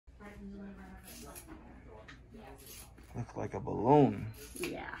Look like a balloon.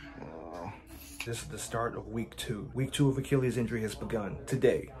 Yeah. This is the start of week 2. Week 2 of Achilles injury has begun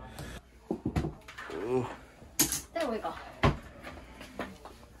today. Ooh. There we go.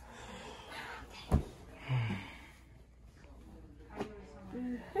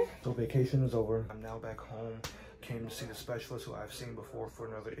 So vacation is over. I'm now back home. Came to see the specialist who I've seen before for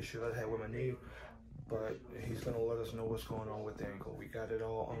another issue that I had with my knee. But he's gonna let us know what's going on with the ankle. We got it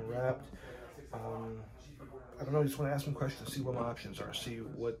all unwrapped. I don't know, I just want to ask some questions, see what my options are, see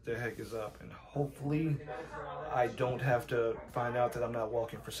what the heck is up. And hopefully I don't have to find out that I'm not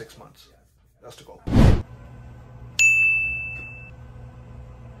walking for 6 months. That's the goal.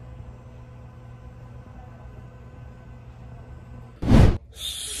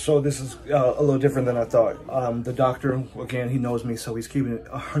 So this is a little different than I thought. The doctor, again, he knows me, so he's keeping it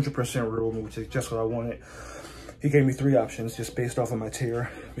 100% real with me, which is just what I wanted. He gave me 3 options just based off of my tear.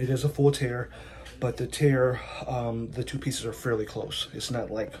 It is a full tear, but the tear, the 2 pieces are fairly close. It's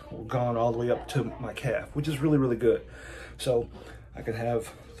not like gone all the way up to my calf, which is really, really good. So I could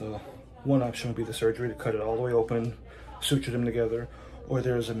have the one option would be the surgery to cut it all the way open, suture them together, or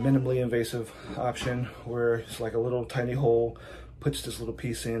there's a minimally invasive option where it's like a little tiny hole, puts this little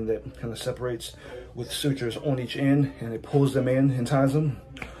piece in that kind of separates with sutures on each end, and it pulls them in and ties them.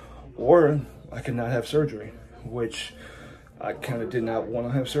 Or I could not have surgery, which I kind of did not want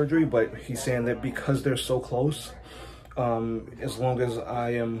to have surgery, but he's saying that because they're so close, as long as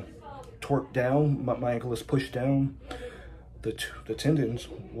I am torqued down, my ankle is pushed down, the tendons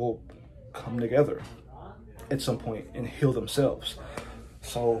will come together at some point and heal themselves.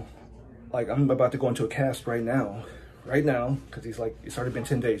 So like I'm about to go into a cast right now, because he's like, it's already been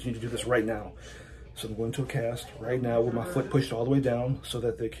 10 days, you need to do this right now. So I'm going to a cast right now with my foot pushed all the way down so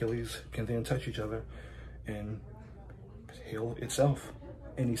that the Achilles can then touch each other and heal itself.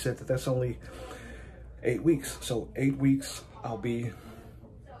 And he said that that's only 8 weeks. So 8 weeks, I'll be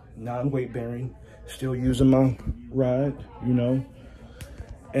non-weight bearing, still using my ride, you know,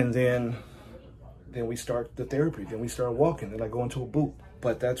 and then we start the therapy, then we start walking, then I go into a boot.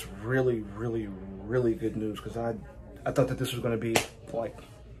 But that's really, really, really good news, because I thought that this was going to be like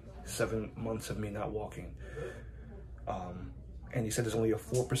 7 months of me not walking. And he said there's only a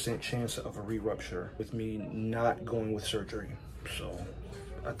 4% chance of a re-rupture with me not going with surgery. So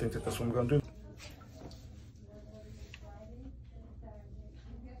I think that that's what I'm going to do.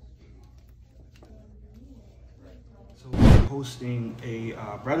 So we're hosting a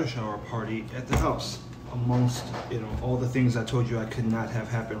bridal shower party at the house. Amongst, you know, all the things I told you I could not have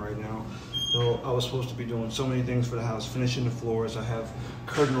happen right now. So I was supposed to be doing so many things for the house, finishing the floors. I have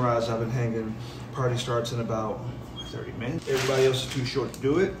curtain rods I've been hanging. Party starts in about 30 minutes. Everybody else is too short to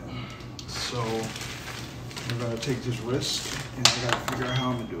do it. So I'm gonna take this risk and I gotta figure out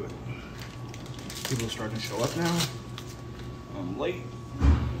how I'm gonna do it. People are starting to show up now. I'm late.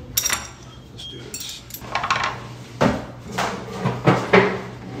 Let's do this.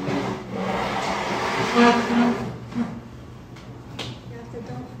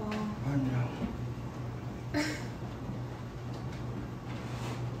 Don't fall. I know.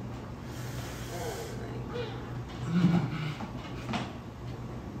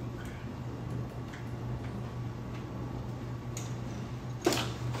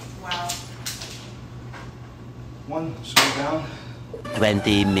 Wow. One, screw down.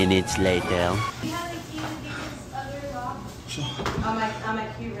 20 minutes later. You have a key to get this other lock So, on my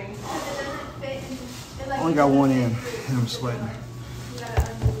key ring. It doesn't fit in. I only got one in and I'm sweating. You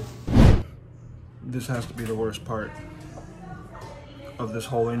gotta undo. This has to be the worst part of this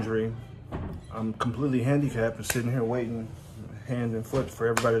whole injury. I'm completely handicapped and sitting here waiting hand and foot for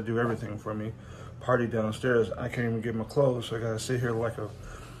everybody to do everything for me. Party downstairs, I can't even get my clothes, so I gotta sit here like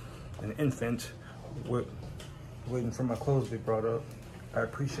an infant waiting for my clothes to be brought up. I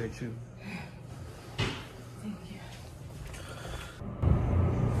appreciate you. Thank you.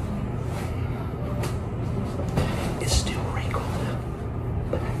 It's still wrinkled,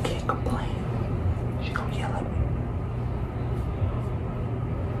 but I can't complain. She gonna yell at me.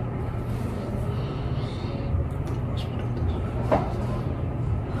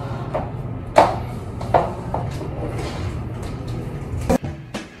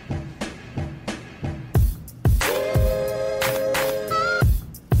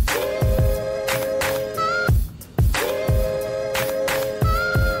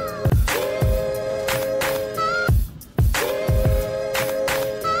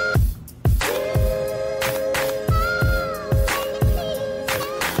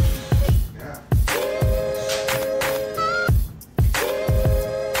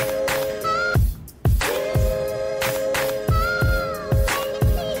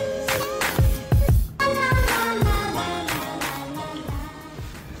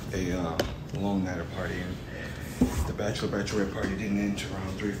 bachelor bachelorette party didn't end until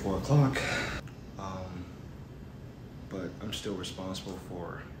around 3, 4 o'clock. But I'm still responsible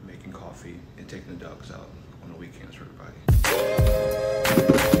for making coffee and taking the dogs out on the weekends for everybody.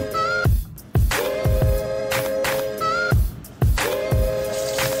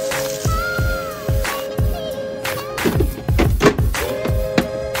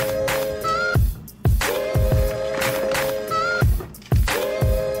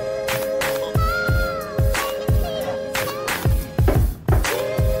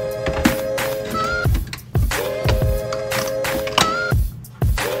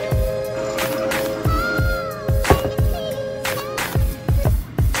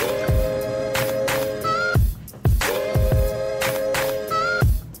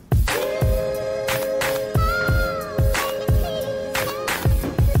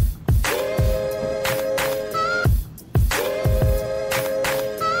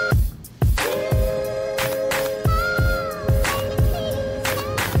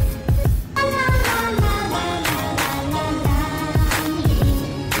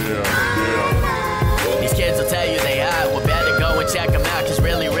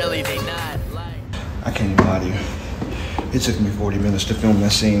 I can't even lie to you. It took me 40 minutes to film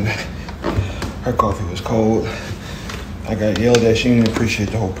that scene. Her coffee was cold. I got yelled at. She didn't appreciate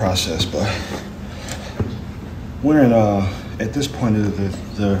the whole process, but we're in at this point of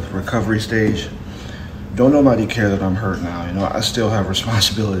the recovery stage. Don't nobody care that I'm hurt now. You know, I still have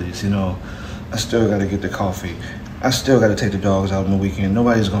responsibilities. You know, I still got to get the coffee. I still got to take the dogs out on the weekend.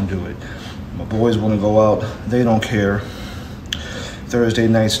 Nobody's gonna do it. My boys want to go out. They don't care. Thursday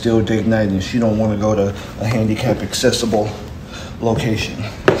night still date night, and she don't want to go to a handicap accessible location.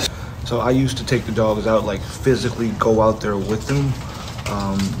 So I used to take the dogs out, like physically go out there with them,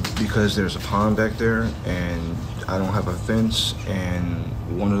 because there's a pond back there and I don't have a fence, and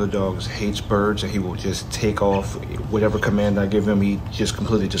one of the dogs hates birds and he will just take off. Whatever command I give him, he just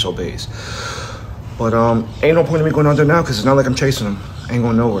completely disobeys. But ain't no point in me going out there now because it's not like I'm chasing him. I ain't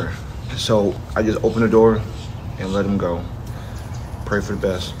going nowhere. So I just open the door and let him go. Pray for the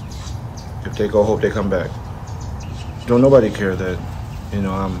best. If they go, hope they come back. Don't nobody care that, you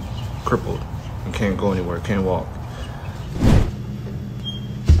know, I'm crippled and can't go anywhere, can't walk.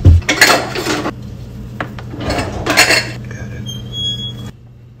 Got it.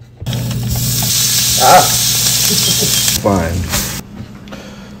 Fine.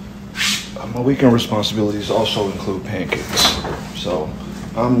 My weekend responsibilities also include pancakes. So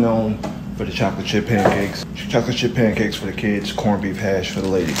I'm known for the chocolate chip pancakes. Chocolate chip pancakes for the kids, corned beef hash for the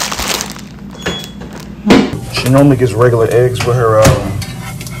ladies. She normally gets regular eggs with her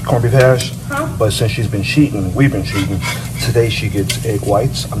corned beef hash, but since she's been cheating, we've been cheating, today she gets egg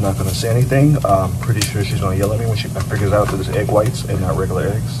whites. I'm not gonna say anything. I'm pretty sure she's gonna yell at me when she figures out that it's egg whites and not regular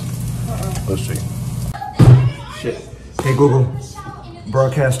eggs. Let's see. Shit. Hey Google,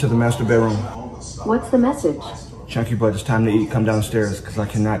 broadcast to the master bedroom. What's the message? Chunky butt, it's time to eat. Come downstairs, because I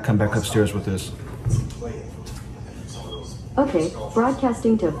cannot come back upstairs with this. Okay,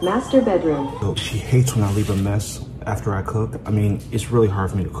 broadcasting to master bedroom. So she hates when I leave a mess after I cook. I mean, it's really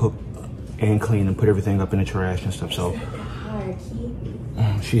hard for me to cook and clean and put everything up in the trash and stuff, so.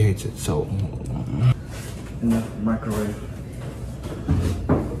 She hates it, so. In the microwave.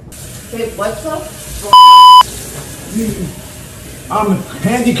 Babe, what's up? I'm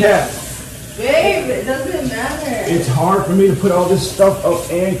handicapped. Babe, it doesn't matter. It's hard for me to put all this stuff up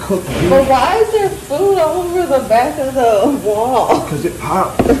and cook. But why is there food all over the back of the wall? Because it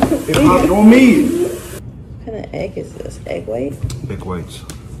popped. It popped on me. What kind of egg is this? Egg white? Egg whites.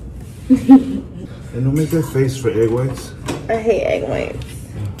 And don't make that face for egg whites. I hate egg whites.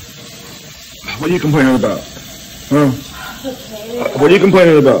 What are you complaining about? Huh? What are you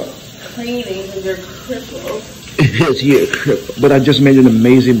complaining about? Cleaning because you're crippled. Yes, yeah, crippled. But I just made an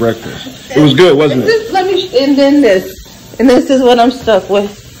amazing breakfast. It was good, wasn't it? Let me, and then this. And this is what I'm stuck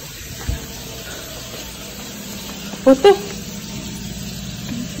with. What the? I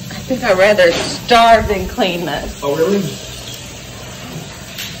think I'd rather starve than clean this. Oh, really?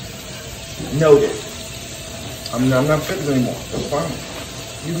 Noted. I'm not cooking anymore. That's fine.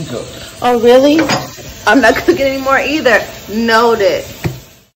 You can cook. Oh, really? I'm not cooking anymore either. Noted.